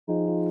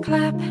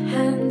Clap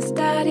hands,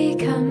 daddy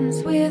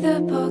comes with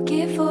a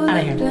pocket full of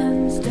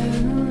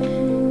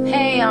Blundstones.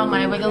 Hey, all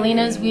my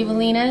wiggalinas,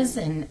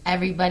 weevilinas, and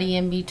everybody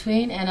in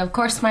between, and of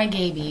course my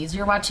gabies.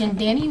 You're watching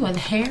Dani with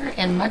hair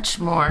and much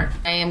more.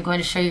 I am going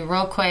to show you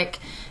real quick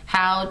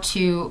how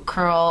to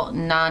curl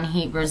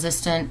non-heat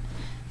resistant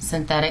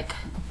synthetic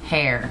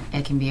hair.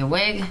 It can be a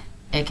wig,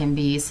 it can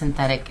be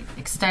synthetic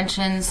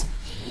extensions,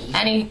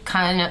 any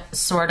kind of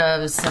sort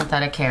of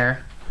synthetic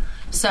hair.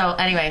 So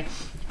anyway,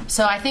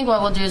 I think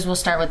what we'll do is we'll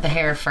start with the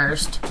hair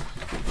first.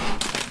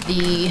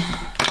 The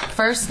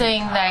first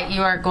thing that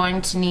you are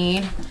going to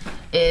need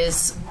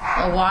is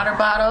a water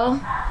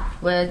bottle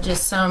with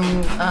just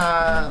some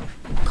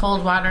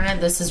cold water in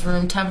it. This is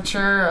room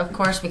temperature, of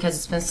course, because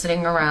it's been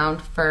sitting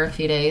around for a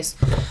few days.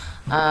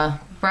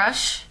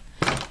 Brush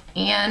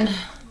and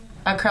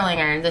a curling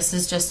iron. This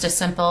is just a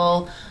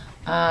simple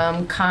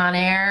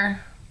Conair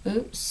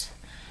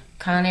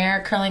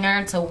curling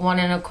iron. It's a 1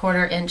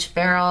 1/4 inch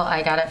barrel.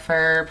 I got it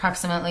for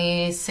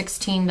approximately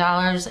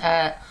 $16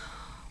 at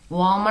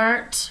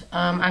Walmart.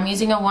 I'm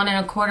using a 1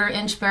 1/4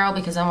 inch barrel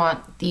because I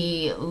want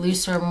the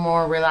looser,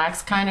 more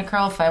relaxed kind of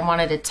curl. If I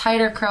wanted a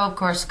tighter curl, of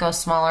course, go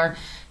smaller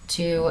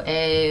to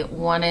a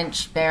 1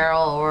 inch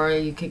barrel, or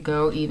you could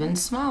go even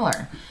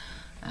smaller.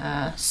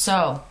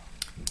 So,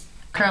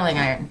 curling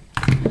iron.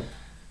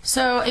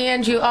 So,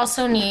 and you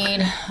also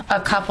need a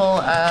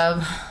couple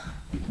of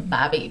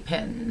bobby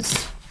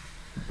pins.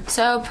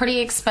 So, pretty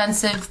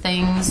expensive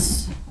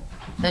things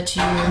that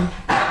you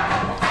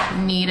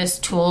need as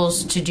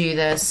tools to do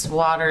this.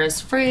 Water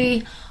is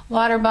free.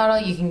 Water bottle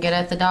you can get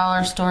at the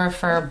dollar store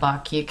for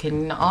 $1. You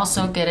can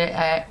also get it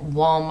at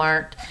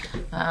Walmart,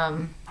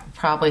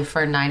 probably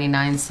for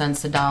 99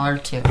 cents,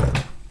 $1 too.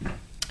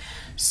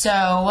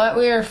 So what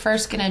we are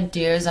first gonna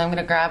do is I'm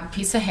gonna grab a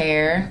piece of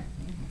hair.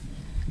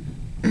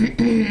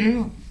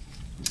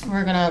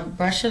 We're gonna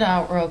brush it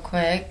out real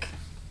quick,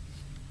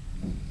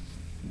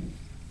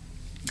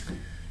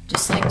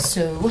 just like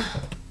so,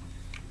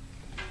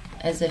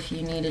 as if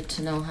you needed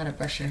to know how to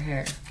brush your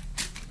hair.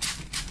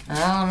 I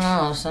don't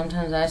know,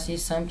 sometimes I see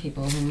some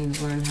people who need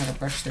to learn how to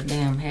brush their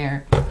damn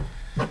hair.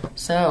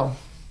 So,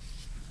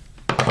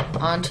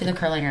 onto the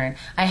curling iron.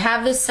 I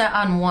have this set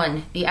on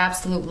 1, the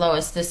absolute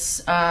lowest.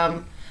 This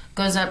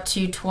goes up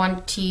to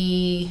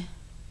 20,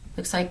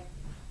 looks like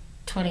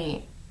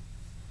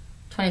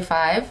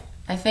 25,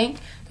 I think.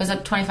 Goes up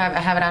to 25, I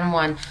have it on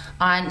 1.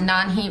 On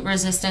non-heat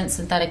resistant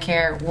synthetic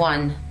hair,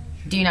 1.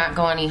 Do not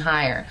go any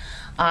higher.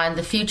 On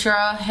the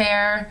Futura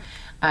hair,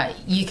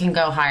 you can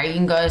go higher. You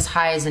can go as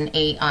high as an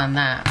 8 on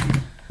that.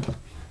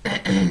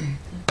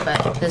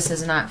 But this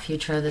is not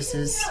Futura. This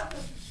is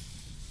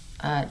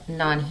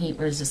non-heat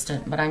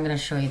resistant. But I'm going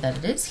to show you that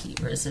it is heat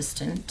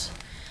resistant.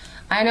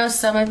 I know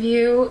some of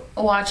you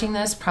watching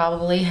this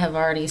probably have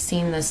already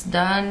seen this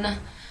done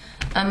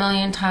a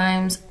million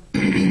times.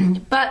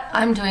 But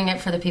I'm doing it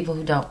for the people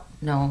who don't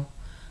know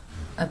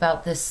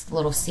about this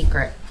little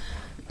secret.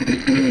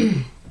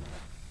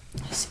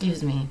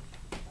 Excuse me.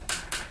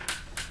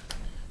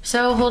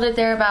 So hold it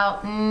there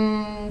about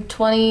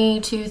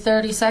 20 to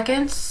 30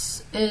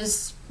 seconds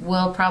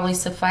will probably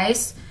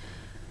suffice.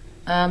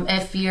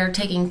 If you're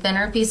taking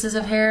thinner pieces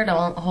of hair,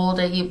 don't hold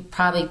it.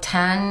 Probably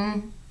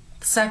 10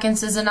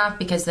 seconds is enough,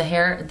 because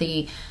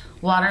the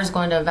water is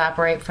going to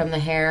evaporate from the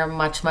hair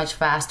much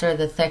faster.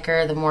 The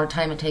thicker, the more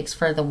time it takes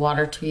for the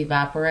water to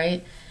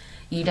evaporate.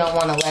 You don't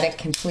want to let it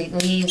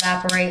completely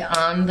evaporate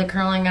on the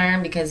curling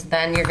iron, because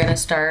then you're going to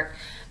start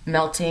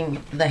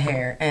melting the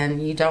hair,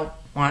 and you don't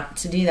want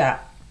to do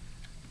that.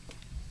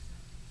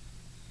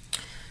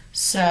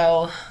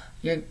 So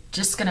you're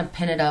just going to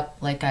pin it up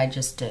like I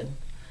just did.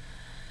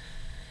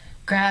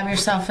 Grab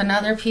yourself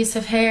another piece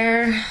of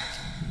hair,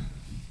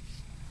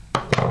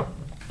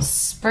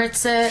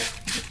 spritz it,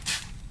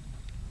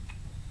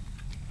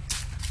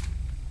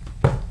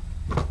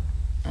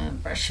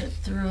 and brush it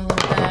through a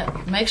little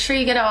bit. Make sure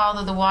you get all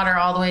of the water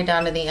all the way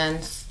down to the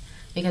ends,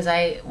 because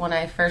when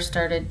I first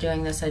started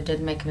doing this, I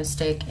did make a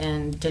mistake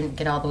and didn't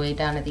get all the way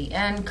down to the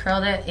end,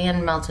 curled it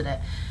and melted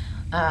it.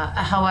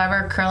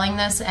 However, curling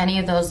this, any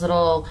of those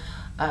little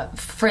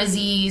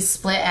frizzy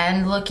split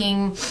end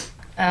looking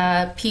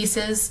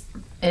pieces,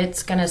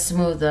 it's going to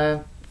smooth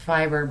the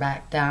fiber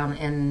back down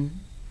and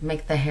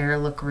make the hair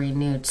look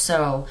renewed.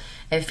 So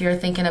if you're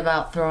thinking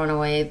about throwing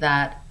away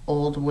that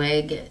old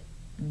wig,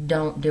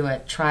 don't do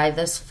it. Try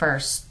this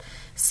first.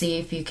 See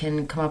if you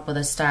can come up with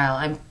a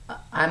style.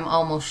 I'm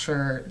almost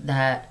sure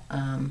that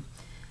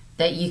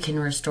that you can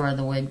restore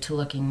the wig to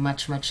looking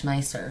much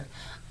nicer.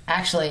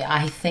 Actually,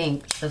 I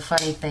think the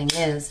funny thing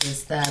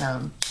is that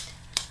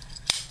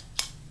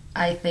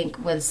I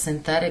think with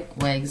synthetic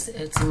wigs,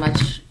 it's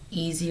much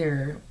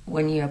easier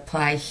when you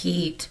apply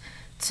heat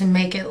to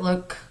make it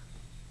look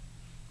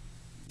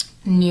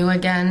new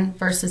again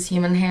versus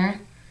human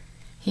hair.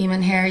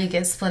 Human hair, you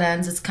get split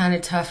ends. It's kind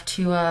of tough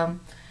to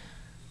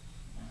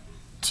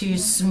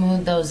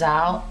smooth those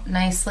out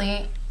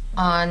nicely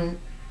on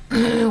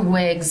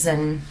wigs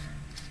and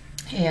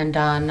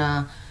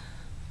on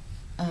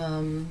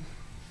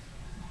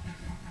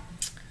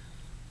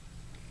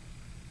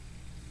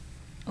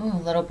Ooh,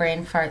 little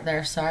brain fart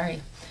there,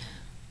 sorry.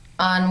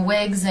 On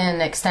wigs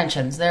and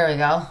extensions, there we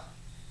go.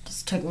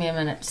 Just took me a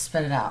minute to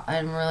spit it out.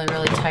 I'm really,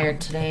 really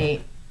tired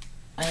today.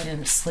 I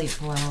didn't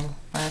sleep well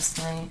last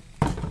night.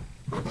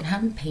 I'm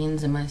having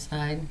pains in my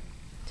side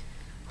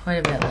quite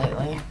a bit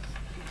lately.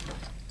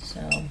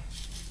 So,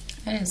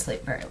 I didn't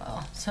sleep very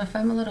well. So if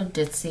I'm a little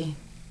ditzy,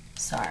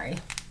 sorry.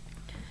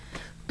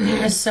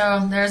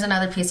 So there's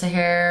another piece of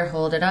hair.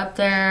 Hold it up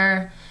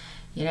there.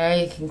 You know,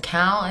 you can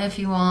count if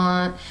you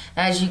want.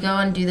 As you go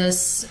and do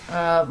this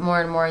more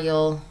and more,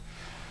 you'll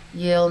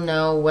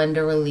know when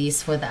to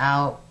release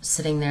without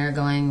sitting there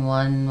going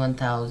 1,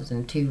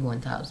 1,000, 2,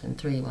 1,000,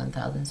 3,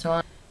 1,000, so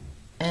on.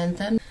 And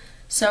then,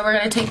 so we're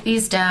going to take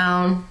these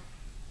down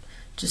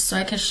just so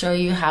I can show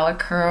you how it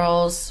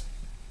curls.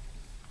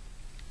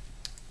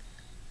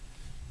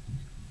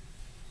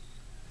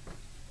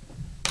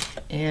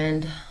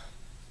 And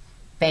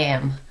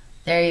bam,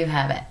 there you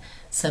have it.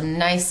 Some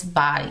nice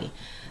body.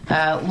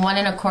 1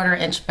 1/4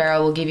 inch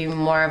barrel will give you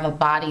more of a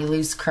body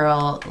loose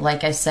curl,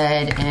 like I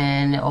said,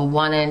 and a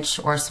 1 inch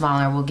or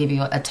smaller will give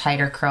you a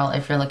tighter curl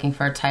if you're looking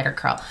for a tighter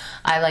curl.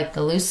 I like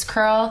the loose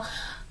curl.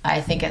 I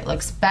think it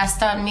looks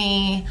best on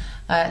me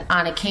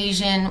on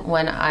occasion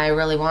when I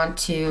really want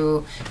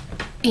to,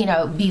 you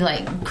know, be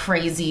like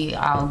crazy.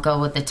 I'll go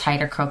with the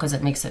tighter curl because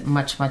it makes it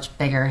much, much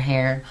bigger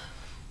hair.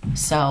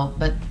 So,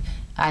 but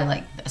I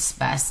like this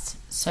best.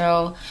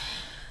 So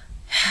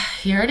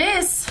here it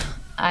is.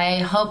 I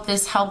hope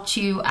this helped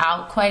you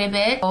out quite a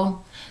bit.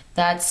 So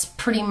that's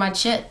pretty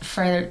much it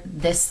for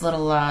this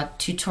little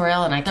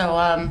tutorial.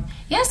 And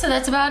yeah, so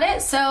that's about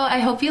it. So I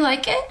hope you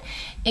like it.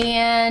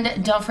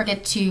 And don't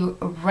forget to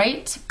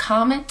rate,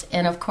 comment,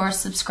 and of course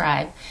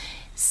subscribe.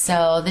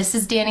 So this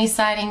is Dani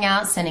signing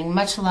out, sending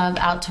much love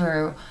out to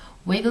her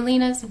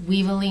Wiggalinas,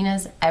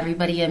 Weavalinas,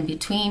 everybody in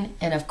between,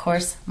 and of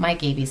course my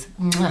gabies.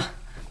 Mwah.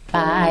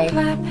 Bye.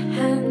 Clap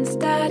hands,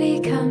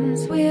 Daddy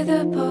comes with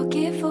a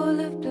pocket full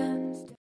of blood.